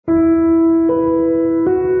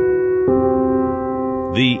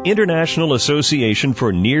The International Association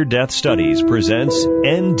for Near-Death Studies presents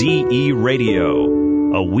NDE Radio,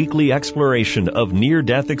 a weekly exploration of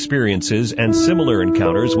near-death experiences and similar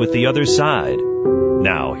encounters with the other side.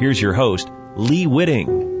 Now, here's your host, Lee Whitting.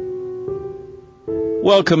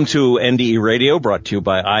 Welcome to NDE Radio, brought to you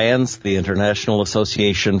by IANS, the International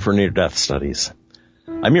Association for Near-Death Studies.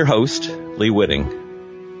 I'm your host, Lee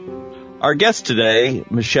Whitting. Our guest today,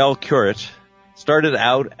 Michelle Currit, started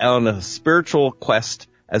out on a spiritual quest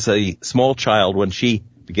as a small child when she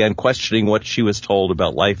began questioning what she was told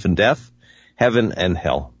about life and death, heaven and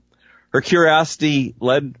hell. Her curiosity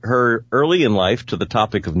led her early in life to the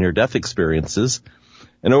topic of near-death experiences,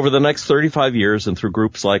 and over the next 35 years and through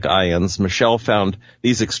groups like IANS, Michelle found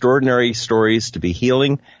these extraordinary stories to be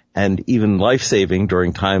healing and even life-saving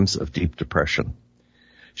during times of deep depression.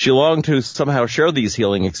 She longed to somehow share these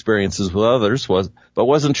healing experiences with others, but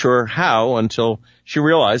wasn't sure how until she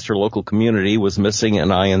realized her local community was missing an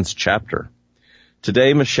IANS chapter.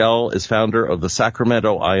 Today, Michelle is founder of the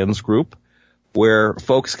Sacramento IANS group, where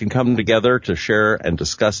folks can come together to share and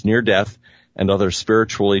discuss near-death and other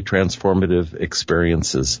spiritually transformative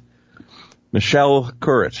experiences. Michelle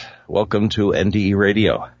Currit, welcome to NDE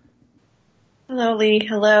Radio. Hello, Lee.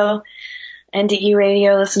 Hello, NDE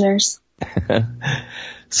Radio listeners.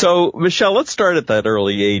 So, Michelle, let's start at that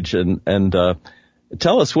early age and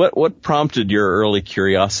tell us what prompted your early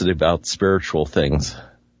curiosity about spiritual things.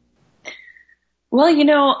 Well,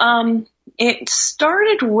 it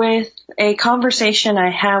started with a conversation I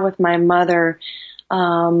had with my mother.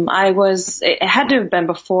 It had to have been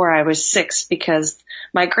before I was 6 because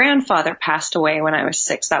my grandfather passed away when I was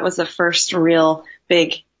 6. That was the first real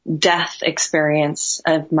big death experience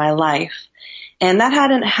of my life. And that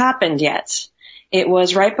hadn't happened yet. It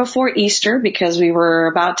was right before Easter because we were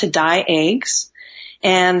about to dye eggs,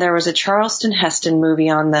 and there was a Charleston Heston movie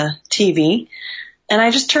on the TV. And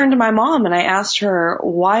I just turned to my mom and I asked her,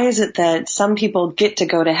 why is it that some people get to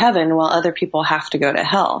go to heaven while other people have to go to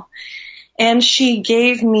hell? And she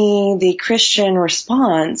gave me the Christian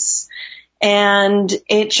response, and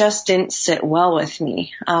it just didn't sit well with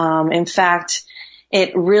me. In fact,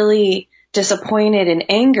 it really disappointed and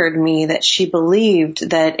angered me that she believed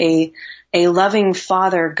that a loving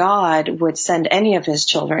Father God would send any of his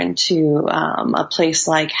children to a place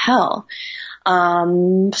like hell. So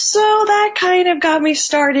that kind of got me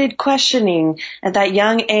started questioning at that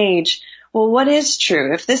young age, well, what is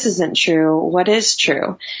true? If this isn't true, what is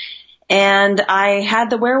true? And I had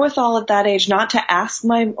the wherewithal at that age not to ask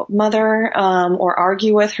my mother or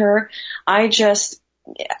argue with her.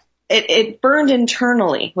 It burned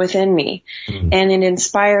internally within me, and it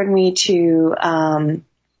inspired me to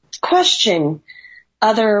question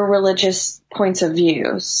other religious points of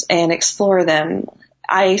views and explore them.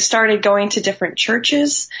 I started going to different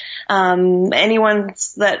churches, anyone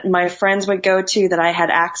that my friends would go to that I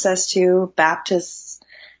had access to, Baptists,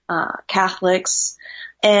 Catholics,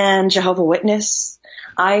 and Jehovah's Witness.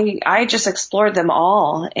 I just explored them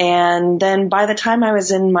all. And then by the time I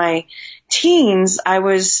was in my teens, I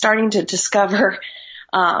was starting to discover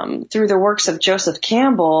through the works of Joseph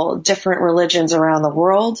Campbell, different religions around the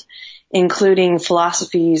world, including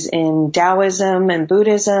philosophies in Taoism and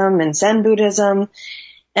Buddhism and Zen Buddhism.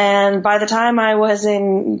 And by the time I was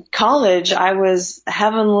in college, I was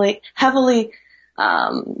heavily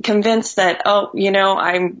convinced that,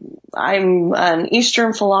 I'm an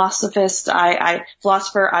Eastern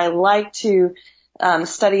philosopher. I like to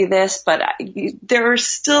study this, but there are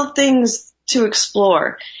still things to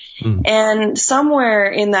explore. And somewhere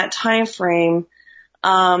in that time frame,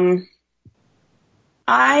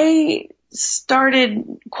 I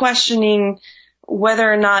started questioning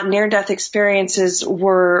whether or not near-death experiences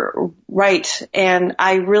were right, and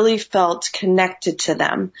I really felt connected to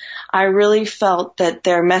them. I really felt that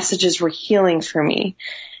their messages were healing for me.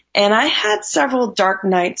 And I had several dark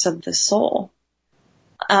nights of the soul.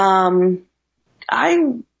 I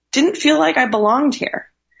didn't feel like I belonged here.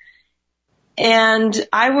 And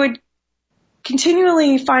I would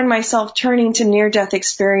continually find myself turning to near-death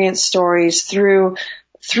experience stories through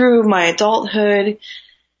my adulthood,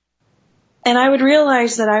 and I would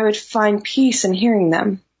realize that I would find peace in hearing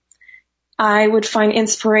them. I would find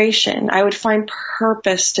inspiration. I would find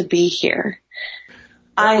purpose to be here.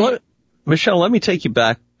 Michelle, let me take you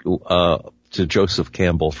back to Joseph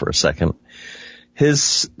Campbell for a second.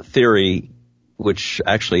 His theory, which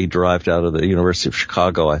actually derived out of the University of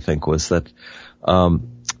Chicago, I think, was that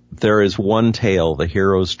there is one tale, the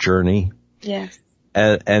hero's journey. Yes.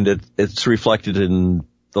 And it's reflected in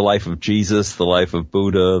the life of Jesus, the life of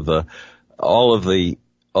Buddha, all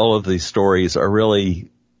of these stories are really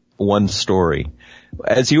one story.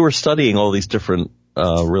 As you were studying all these different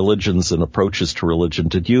religions and approaches to religion,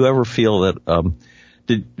 did you ever feel that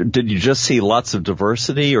did you just see lots of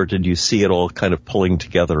diversity, or did you see it all kind of pulling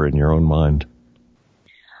together in your own mind?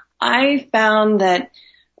 I found that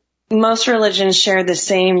most religions share the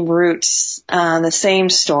same roots, the same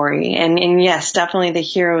story, and yes, definitely the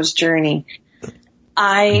hero's journey.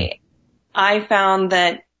 I found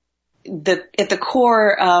that at the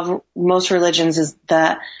core of most religions is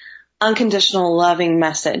the unconditional loving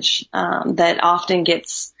message that often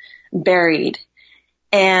gets buried.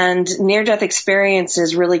 And near-death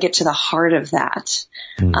experiences really get to the heart of that.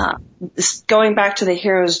 Going back to the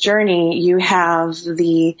hero's journey, you have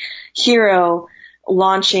the hero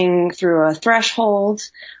launching through a threshold,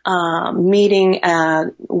 meeting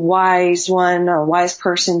a wise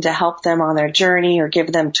person to help them on their journey or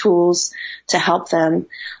give them tools to help them.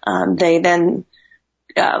 They then,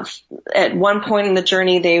 at one point in the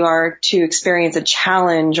journey, they are to experience a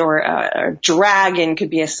challenge, or a dragon could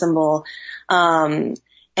be a symbol. And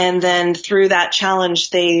then through that challenge,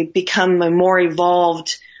 they become a more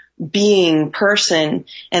evolved person,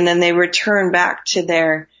 and then they return back to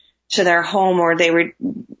their home, or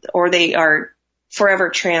they are forever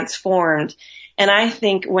transformed. And I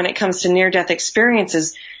think when it comes to near-death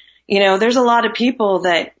experiences, there's a lot of people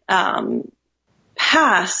that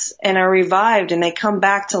pass and are revived, and they come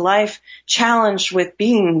back to life challenged with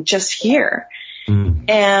being just here.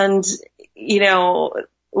 And,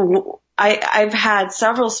 I've had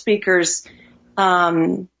several speakers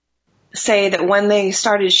say that when they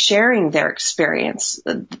started sharing their experience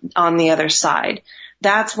on the other side,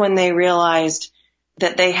 that's when they realized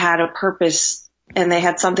that they had a purpose and they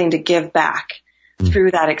had something to give back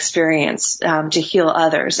through that experience to heal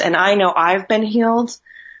others. And I know I've been healed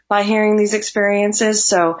by hearing these experiences,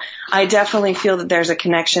 so I definitely feel that there's a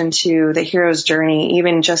connection to the hero's journey,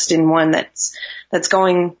 even just in one that's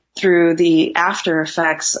going through the after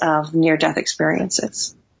effects of near-death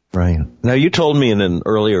experiences. Right. Now, you told me in an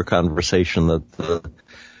earlier conversation that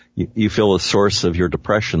you feel the source of your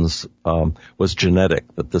depressions was genetic,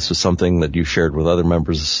 that this was something that you shared with other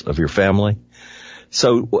members of your family.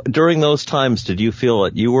 So during those times, did you feel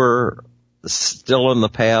that you were still on the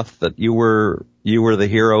path, that you were the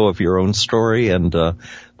hero of your own story, and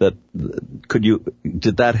did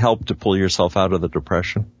that help to pull yourself out of the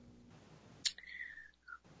depression?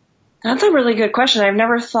 That's a really good question. I've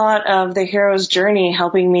never thought of the hero's journey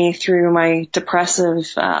helping me through my depressive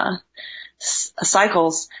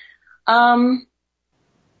cycles. I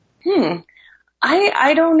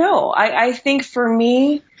don't know. I think for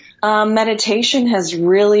me, meditation has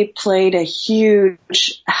really played a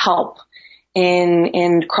huge help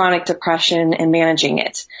in chronic depression and managing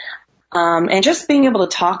it. And just being able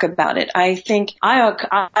to talk about it. I think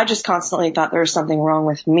I just constantly thought there was something wrong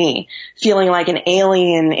with me, feeling like an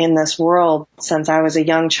alien in this world since I was a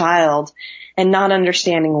young child and not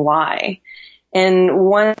understanding why. And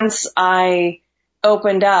once I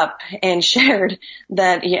opened up and shared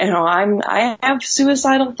that, I have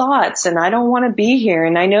suicidal thoughts and I don't want to be here,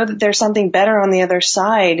 and I know that there's something better on the other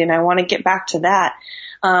side and I want to get back to that.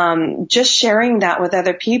 Just sharing that with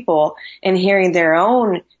other people and hearing their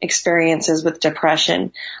own experiences with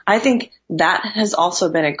depression, I think that has also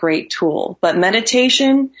been a great tool. But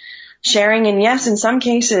meditation, sharing, and yes, in some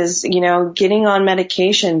cases, getting on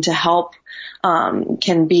medication to help,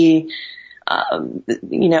 can be,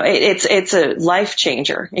 it's a life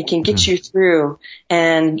changer. It can get you through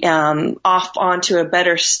and off onto a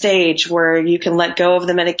better stage where you can let go of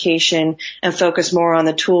the medication and focus more on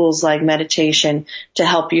the tools like meditation to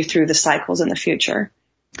help you through the cycles in the future.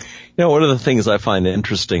 One of the things I find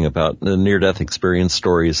interesting about the near-death experience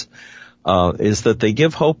stories is that they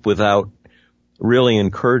give hope without really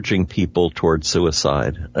encouraging people towards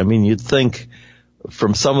suicide. I mean, you'd think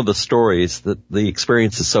from some of the stories that the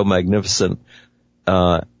experience is so magnificent,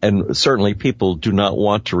 and certainly people do not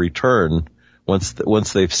want to return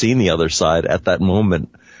once they've seen the other side at that moment.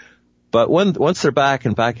 But once they're back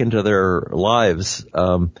into their lives,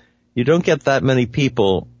 you don't get that many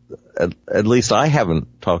people. At least I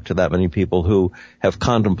haven't talked to that many people who have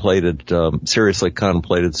seriously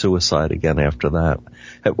contemplated suicide again after that.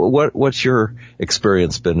 What's your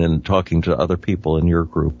experience been in talking to other people in your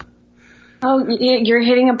group? Oh, you're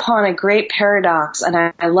hitting upon a great paradox, and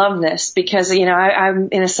I love this because, I'm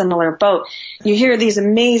in a similar boat. You hear these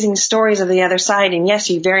amazing stories of the other side, and yes,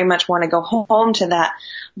 you very much want to go home to that,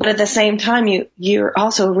 but at the same time, you're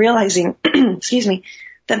also realizing, excuse me,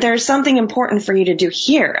 that there's something important for you to do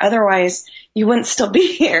here. Otherwise, you wouldn't still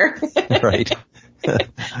be here. Right.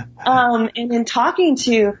 And in talking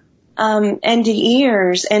to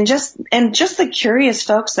NDEers and just the curious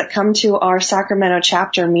folks that come to our Sacramento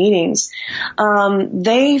chapter meetings.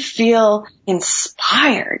 They feel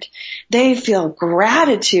inspired. They feel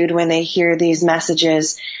gratitude when they hear these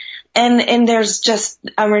messages. And there's just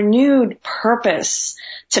a renewed purpose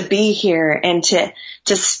to be here and to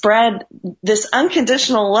spread this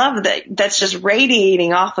unconditional love that's just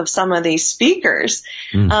radiating off of some of these speakers.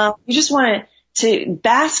 You just want to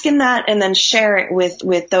bask in that and then share it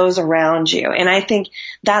with those around you. And I think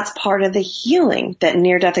that's part of the healing that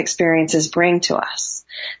near-death experiences bring to us.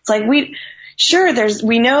 It's like we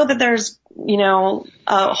know that there's,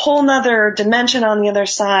 a whole nother dimension on the other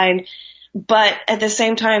side, but at the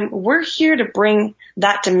same time, we're here to bring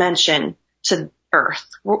that dimension to earth.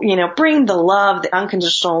 Bring the love, the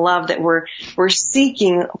unconditional love that we're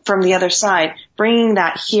seeking from the other side. Bringing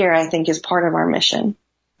that here, I think, is part of our mission.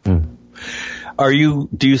 Do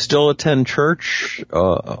you still attend church,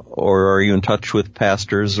 or are you in touch with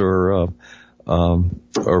pastors or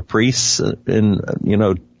priests in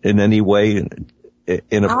any way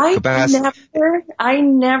in a capacity? I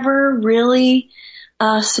never really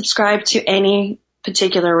subscribed to any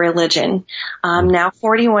particular religion. I'm now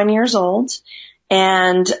 41 years old,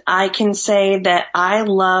 and I can say that I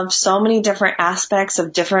love so many different aspects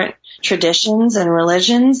of different traditions and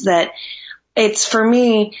religions that it's, for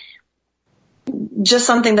me, just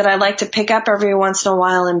something that I like to pick up every once in a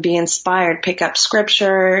while and be inspired. Pick up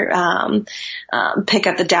scripture, pick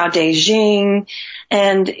up the Tao Te Ching,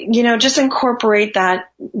 and just incorporate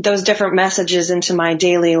those different messages into my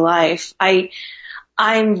daily life.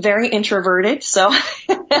 I'm very introverted, so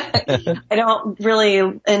I don't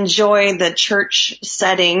really enjoy the church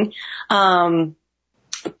setting, but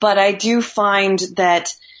I do find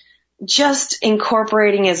that just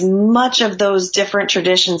incorporating as much of those different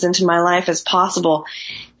traditions into my life as possible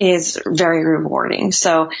is very rewarding.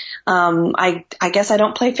 So, I guess I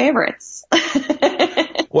don't play favorites.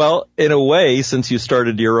 Well, in a way, since you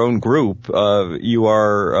started your own group, you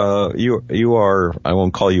are, I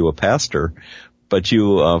won't call you a pastor, but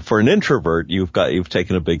you, for an introvert, you've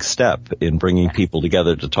taken a big step in bringing people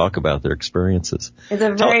together to talk about their experiences. It's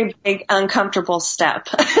a very big, uncomfortable step.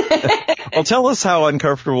 Well, tell us how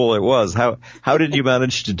uncomfortable it was. How did you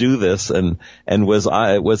manage to do this? And was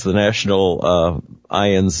the National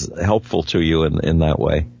IANDS helpful to you in that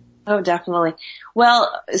way? Oh, definitely.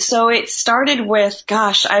 Well, so it started with,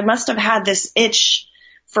 I must have had this itch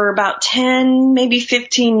for about 10, maybe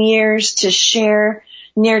 15 years to share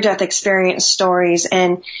near-death experience stories.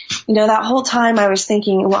 And, that whole time I was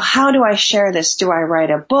thinking, well, how do I share this? Do I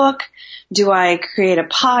write a book? Do I create a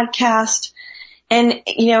podcast? And,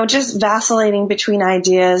 just vacillating between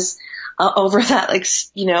ideas over that,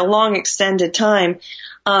 long extended time.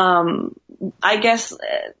 I guess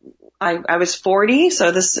I was 40,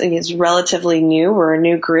 so this is relatively new. We're a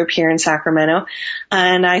new group here in Sacramento.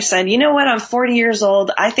 And I said, you know what? I'm 40 years old.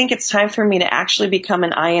 I think it's time for me to actually become an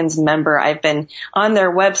IANDS member. I've been on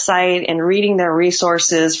their website and reading their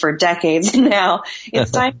resources for decades now. It's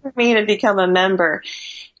time for me to become a member.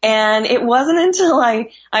 And it wasn't until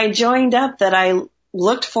I joined up that I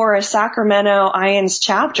looked for a Sacramento IANDS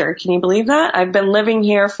chapter. Can you believe that? I've been living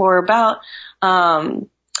here for about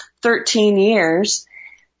 13 years.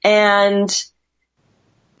 And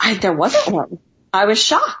there wasn't one. I was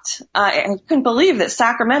shocked. I couldn't believe that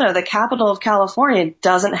Sacramento, the capital of California,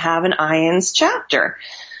 doesn't have an IANDS chapter.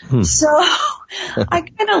 So I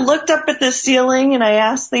kind of looked up at the ceiling and I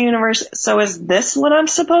asked the universe, so is this what I'm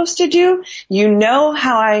supposed to do? You know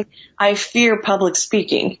how I fear public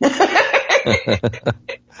speaking.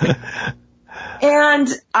 And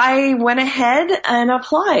I went ahead and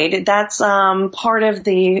applied. That's part of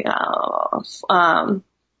the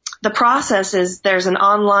process is there's an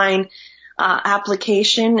online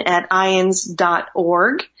application at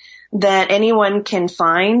IANDS.org that anyone can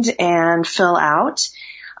find and fill out.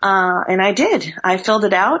 And I did. I filled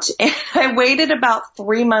it out and I waited about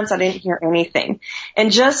 3 months. I didn't hear anything.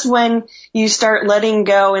 And just when you start letting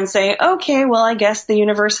go and say, okay, well, I guess the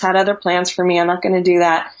universe had other plans for me. I'm not going to do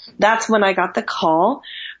that. That's when I got the call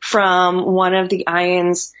from one of the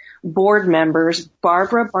IANDS board members,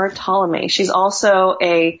 Barbara Bartolome. She's also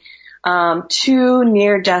a 2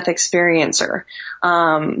 near-death experiencer.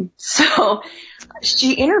 So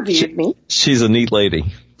she interviewed me. She's a neat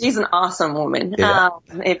lady. She's an awesome woman. Yeah.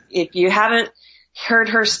 If you haven't heard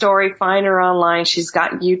her story, find her online. She's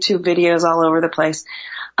got YouTube videos all over the place.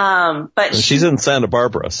 But she's in Santa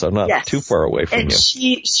Barbara, so not too far away from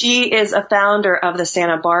you. She is a founder of the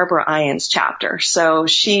Santa Barbara IANDS chapter. So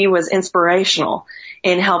she was inspirational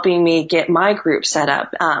in helping me get my group set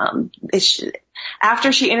up.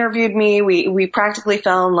 after she interviewed me, we practically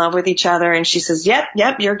fell in love with each other, and she says, yep,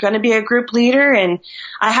 you're going to be a group leader. And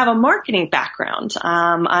I have a marketing background.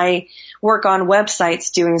 I work on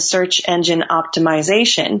websites doing search engine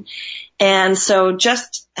optimization. And so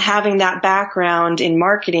just having that background in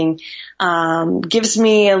marketing gives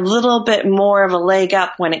me a little bit more of a leg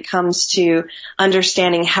up when it comes to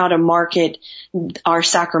understanding how to market our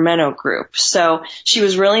Sacramento group. So she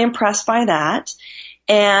was really impressed by that.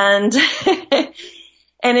 And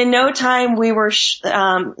and in no time we were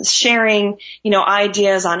sharing,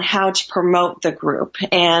 ideas on how to promote the group.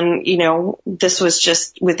 And, this was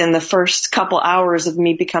just within the first couple hours of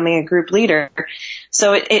me becoming a group leader.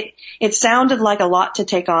 So it sounded like a lot to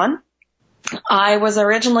take on. I was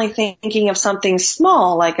originally thinking of something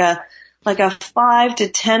small, like a 5 to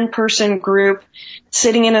 10 person group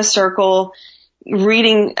sitting in a circle,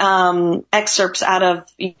 reading excerpts out of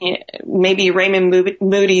maybe Raymond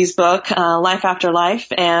Moody's book, Life After Life,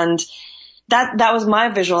 and that was my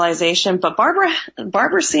visualization. But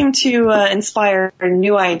Barbara seemed to inspire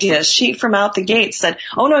new ideas. She from out the gate said,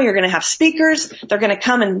 "Oh no, you're going to have speakers. They're going to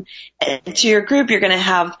come and to your group. You're going to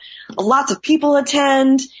have lots of people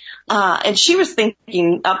attend." And she was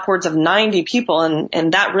thinking upwards of 90 people,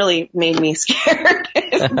 and that really made me scared.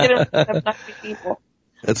 90 people.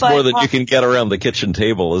 It's more than you can get around the kitchen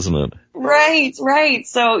table, isn't it? Right.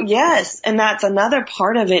 So yes, and that's another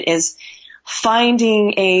part of it is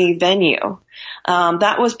finding a venue.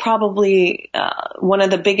 That was probably one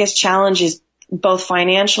of the biggest challenges, both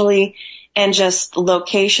financially and just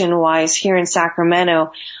location-wise here in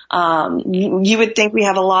Sacramento. You would think we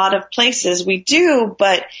have a lot of places. We do,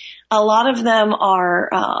 but a lot of them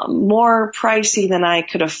are more pricey than I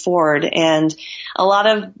could afford, and a lot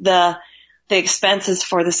of the expenses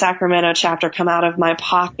for the Sacramento chapter come out of my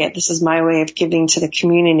pocket. This is my way of giving to the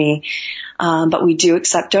community. But we do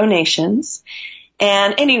accept donations.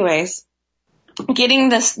 And anyways, getting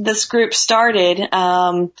this group started,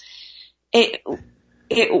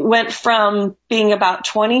 it went from being about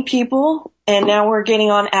 20 people, and now we're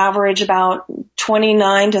getting on average about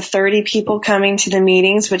 29 to 30 people coming to the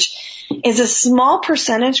meetings, which is a small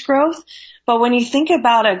percentage growth. But when you think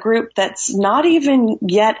about a group that's not even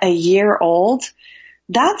yet a year old,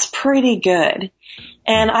 that's pretty good.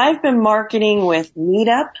 And I've been marketing with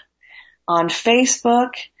Meetup on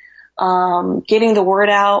Facebook, getting the word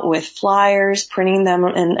out with flyers, printing them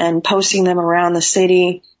and posting them around the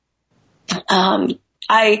city.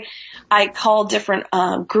 I call different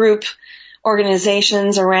group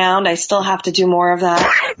organizations around. I still have to do more of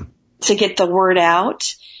that to get the word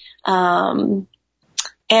out.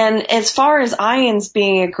 And as far as IANDS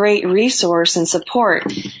being a great resource and support,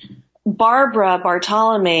 Barbara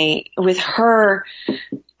Bartolome, with her,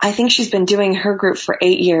 I think she's been doing her group for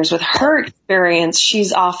 8 years. With her experience,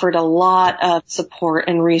 she's offered a lot of support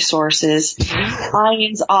and resources.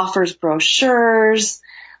 IANDS offers brochures,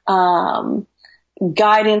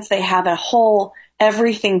 guidance. They have a whole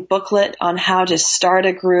everything booklet on how to start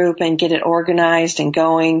a group and get it organized and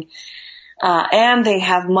going. And they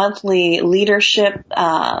have monthly leadership,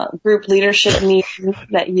 group leadership meetings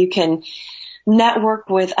that you can network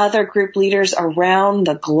with other group leaders around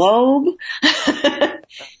the globe.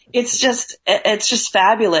 It's just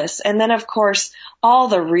fabulous. And then of course, all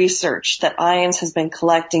the research that IANDS has been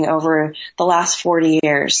collecting over the last 40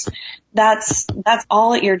 years. That's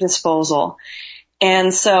all at your disposal.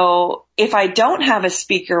 And so if I don't have a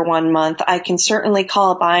speaker one month, I can certainly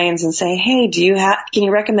call up IANDS and say, hey, can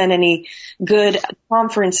you recommend any good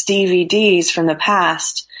conference DVDs from the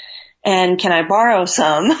past? And can I borrow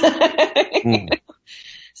some?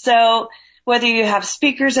 So whether you have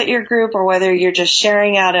speakers at your group or whether you're just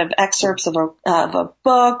sharing out of excerpts of a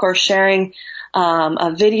book or sharing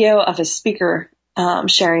a video of a speaker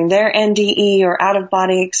sharing their NDE or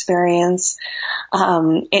out-of-body experience,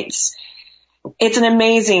 it's an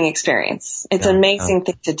amazing experience. It's an amazing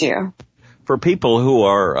thing to do. For people who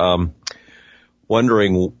are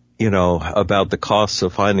wondering, about the costs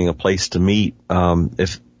of finding a place to meet,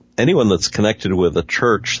 if anyone that's connected with a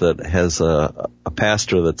church that has a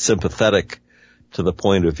pastor that's sympathetic to the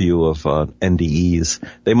point of view of NDEs,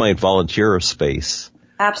 they might volunteer a space.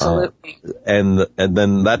 Absolutely. And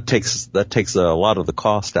then that takes a lot of the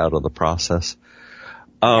cost out of the process.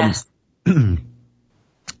 Yes.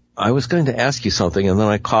 I was going to ask you something, and then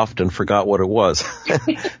I coughed and forgot what it was.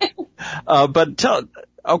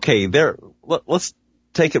 Let's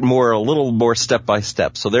take it a little more step by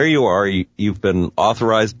step. So there you are. You've been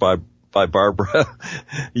authorized by Barbara.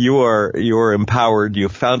 You are empowered.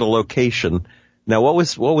 You've found a location. Now, what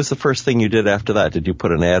was the first thing you did after that? Did you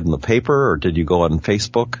put an ad in the paper, or did you go on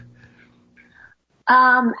Facebook?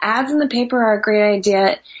 Ads in the paper are a great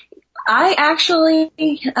idea. I actually,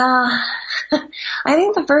 I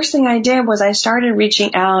think the first thing I did was I started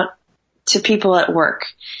reaching out to people at work.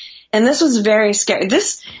 And this was very scary.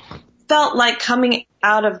 This felt like coming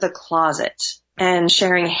out of the closet and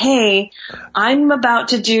sharing, hey, I'm about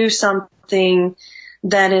to do something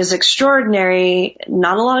that is extraordinary.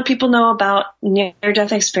 Not a lot of people know about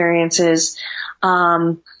near-death experiences.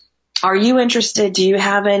 Are you interested? Do you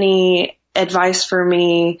have any advice for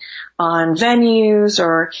me on venues?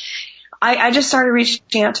 Or I just started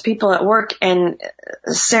reaching out to people at work, and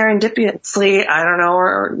serendipitously, I don't know,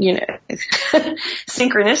 or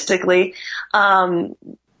synchronistically,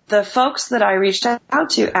 the folks that I reached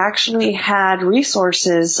out to actually had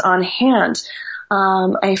resources on hand.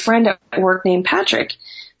 A friend at work named Patrick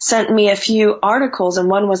sent me a few articles, and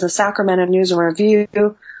one was the Sacramento News and Review.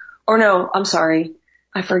 Or no, I'm sorry.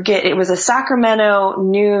 I forget. It was a Sacramento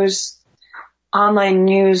News, online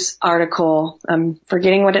news article. I'm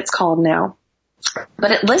forgetting what it's called now.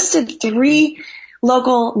 But it listed 3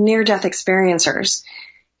 local near-death experiencers,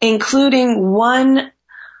 including one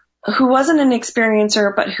who wasn't an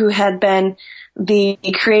experiencer, but who had been the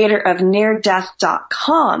creator of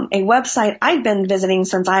neardeath.com, a website I'd been visiting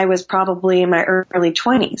since I was probably in my early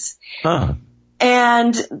 20s. Huh.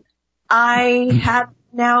 And I had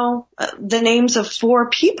now the names of 4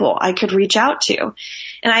 people I could reach out to.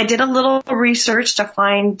 And I did a little research to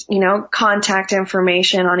find, contact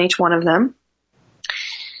information on each one of them.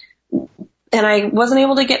 And I wasn't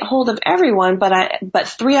able to get hold of everyone, but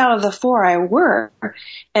 3 out of the 4 I were,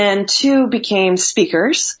 and 2 became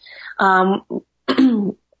speakers.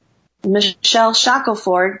 Michelle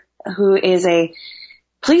Shackelford, who is a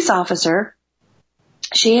police officer,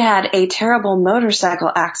 she had a terrible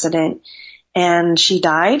motorcycle accident and she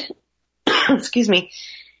died, excuse me,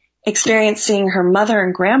 experiencing her mother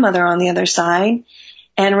and grandmother on the other side,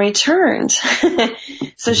 and returned.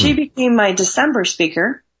 So she became my December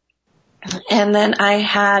speaker. And then I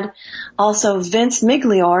had also Vince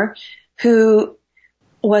Miglior, who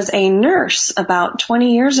was a nurse about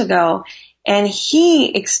 20 years ago, and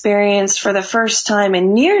he experienced for the first time a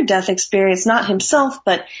near-death experience, not himself,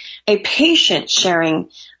 but a patient sharing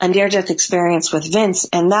a near-death experience with Vince,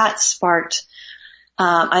 and that sparked,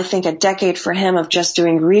 I think, a decade for him of just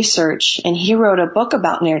doing research, and he wrote a book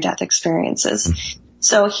about near-death experiences.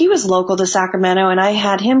 So he was local to Sacramento, and I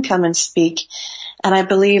had him come and speak, and I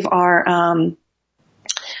believe our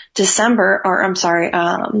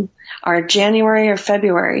our January or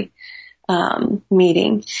February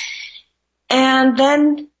meeting. And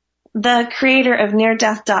then the creator of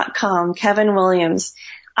neardeath.com, Kevin Williams,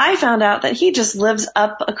 I found out that he just lives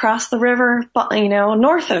up across the river,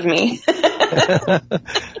 north of me.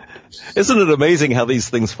 Isn't it amazing how these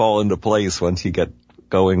things fall into place once you get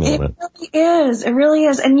going on it? It really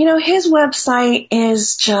is. And his website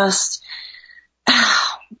is just,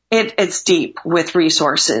 it's deep with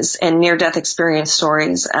resources and near-death experience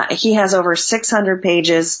stories. He has over 600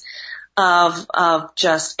 pages of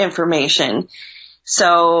just information.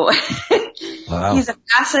 So wow. He's a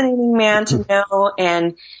fascinating man to know,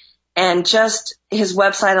 and just his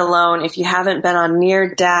website alone, if you haven't been on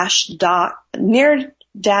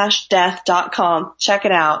near-death.com, check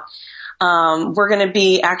it out. We're going to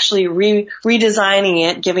be actually redesigning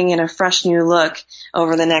it, giving it a fresh new look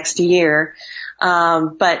over the next year.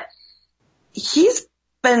 But he's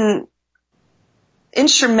been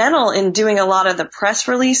instrumental in doing a lot of the press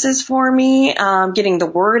releases for me, getting the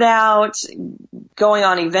word out, going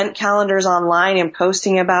on event calendars online and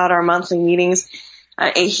posting about our monthly meetings.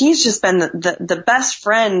 He's just been the best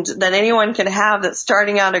friend that anyone could have that's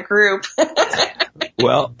starting out a group.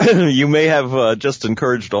 Well, you may have just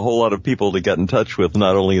encouraged a whole lot of people to get in touch with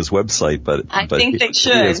not only his website, but I think they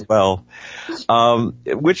should as well.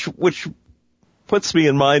 Which puts me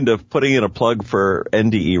in mind of putting in a plug for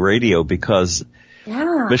NDE Radio, because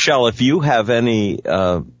yeah. Michelle, if you have any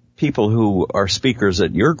people who are speakers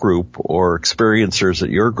at your group or experiencers at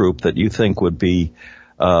your group that you think would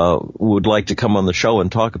like to come on the show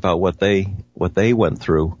and talk about what they went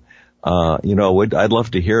through, I'd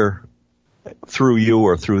love to hear through you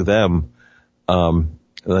or through them.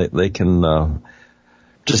 They can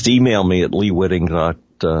just email me at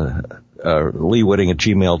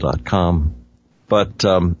leewhitting@gmail.com. But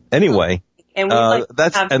anyway. And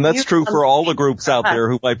that's true for all the groups out there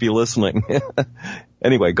who might be listening.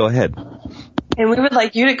 Anyway, go ahead. And we would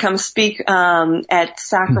like you to come speak at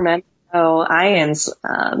Sacramento IANS,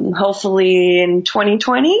 hopefully in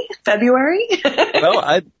 2020, February.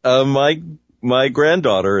 Well, my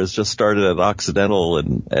granddaughter has just started at Occidental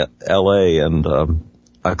in LA and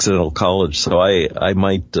Occidental College, so I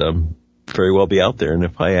might very well be out there, and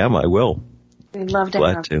if I am, I will. We'd love to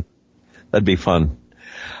Glad have. to. That'd be fun.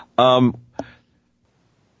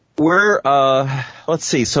 Let's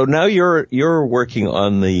see. So now you're working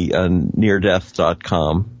on the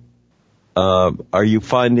neardeath.com. Are you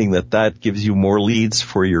finding that gives you more leads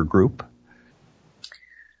for your group?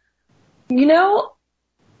 No,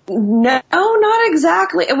 not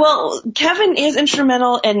exactly. Well, Kevin is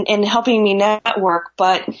instrumental in helping me network,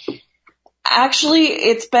 but actually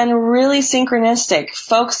it's been really synchronistic.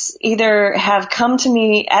 Folks either have come to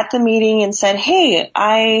me at the meeting and said, hey,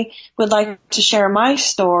 I would like to share my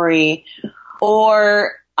story,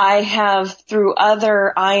 or I have, through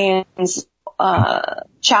other IANS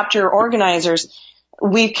chapter organizers,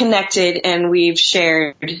 we've connected and we've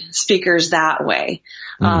shared speakers that way.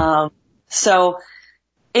 So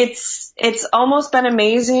it's almost been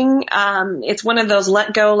amazing. It's one of those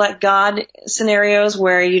let go, let God scenarios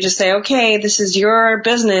where you just say, okay, this is your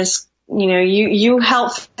business. You know, you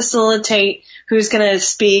help facilitate who's going to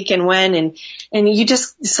speak and when, and you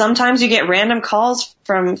just, sometimes you get random calls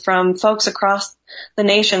from folks across the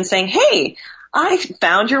nation saying, hey, I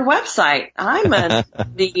found your website. I'm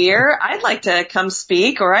the year. I'd like to come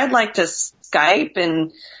speak, or I'd like to Skype.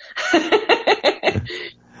 And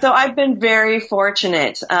so I've been very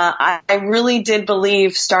fortunate. I really did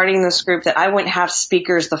believe starting this group that I wouldn't have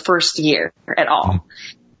speakers the first year at all.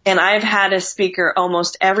 And I've had a speaker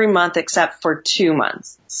almost every month except for 2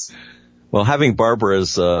 months. Well, having Barbara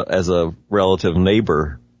as a relative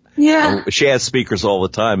neighbor, yeah, she has speakers all the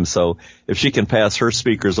time. So if she can pass her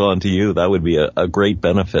speakers on to you, that would be a great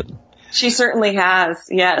benefit. She certainly has.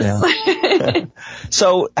 Yes. Yeah.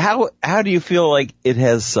 So how do you feel like it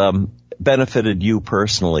has benefited you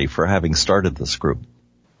personally for having started this group?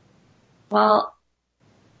 Well,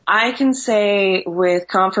 I can say with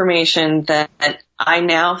confirmation that I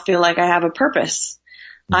now feel like I have a purpose.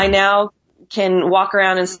 I now can walk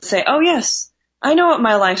around and say, oh yes, I know what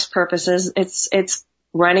my life's purpose is. It's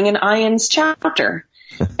running an IANS chapter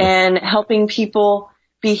and helping people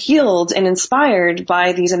be healed and inspired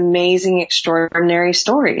by these amazing, extraordinary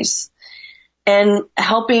stories, and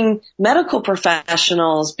helping medical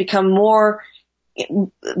professionals become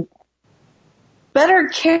better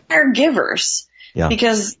caregivers,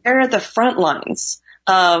 because they're at the front lines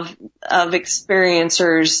of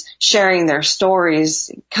experiencers sharing their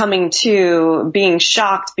stories, coming to, being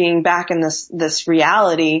shocked, being back in this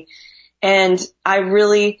reality. And I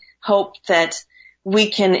really hope that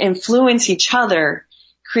we can influence each other,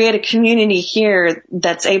 create a community here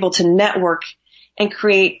that's able to network and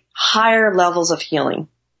create higher levels of healing.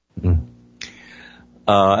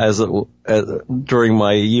 During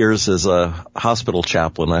my years as a hospital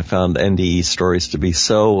chaplain, I found NDE stories to be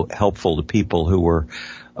so helpful to people who were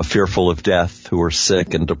fearful of death, who were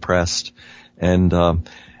sick and depressed. And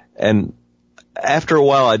after a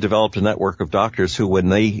while, I developed a network of doctors who, when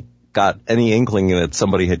they got any inkling that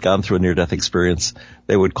somebody had gone through a near-death experience,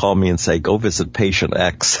 they would call me and say, go visit patient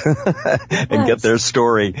X and get their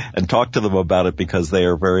story and talk to them about it, because they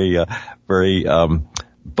are very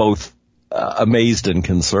both amazed and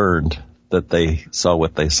concerned that they saw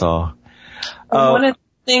what they saw. One of the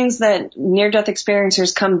things that near-death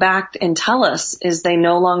experiencers come back and tell us is they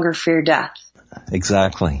no longer fear death.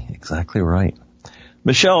 Exactly right.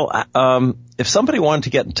 Michelle, if somebody wanted to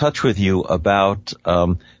get in touch with you about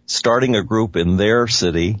starting a group in their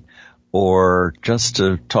city, or just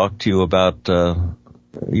to talk to you about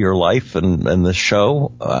your life and the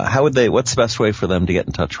show, what's the best way for them to get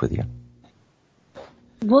in touch with you?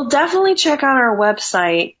 Well, definitely check out our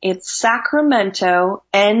website. It's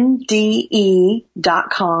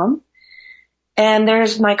sacramentond.com. And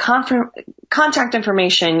there's my contact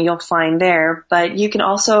information you'll find there, but you can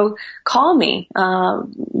also call me,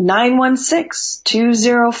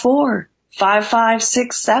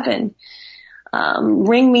 916-204-5567.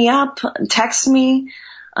 Ring me up, text me.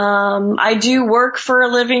 I do work for a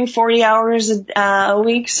living 40 hours a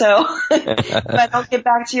week, so if I don't get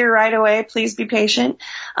back to you right away, please be patient.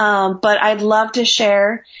 But I'd love to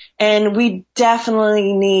share, and we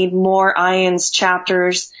definitely need more IANS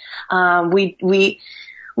chapters. We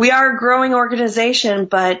are a growing organization,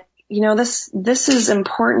 but this is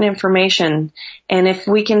important information, and if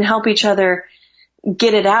we can help each other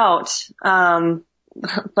get it out,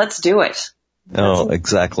 let's do it. Oh,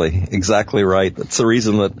 exactly right. That's the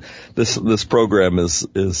reason that this program was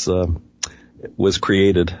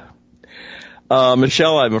created.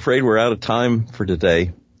 Michelle, I'm afraid we're out of time for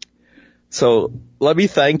today. So let me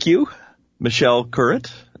thank you, Michelle Currit,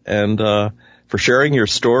 and for sharing your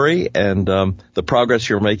story and the progress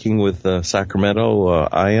you're making with Sacramento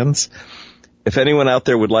IANS. If anyone out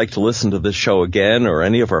there would like to listen to this show again or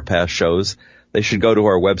any of our past shows, they should go to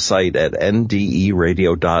our website at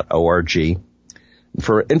nderadio.org.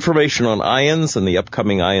 For information on IANDS and the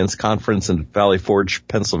upcoming IANDS conference in Valley Forge,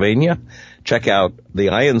 Pennsylvania, check out the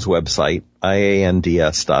IANDS website,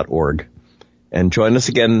 iands.org. And join us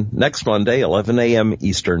again next Monday, 11 a.m.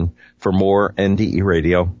 Eastern, for more NDE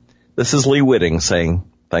Radio. This is Lee Witting saying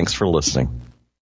thanks for listening.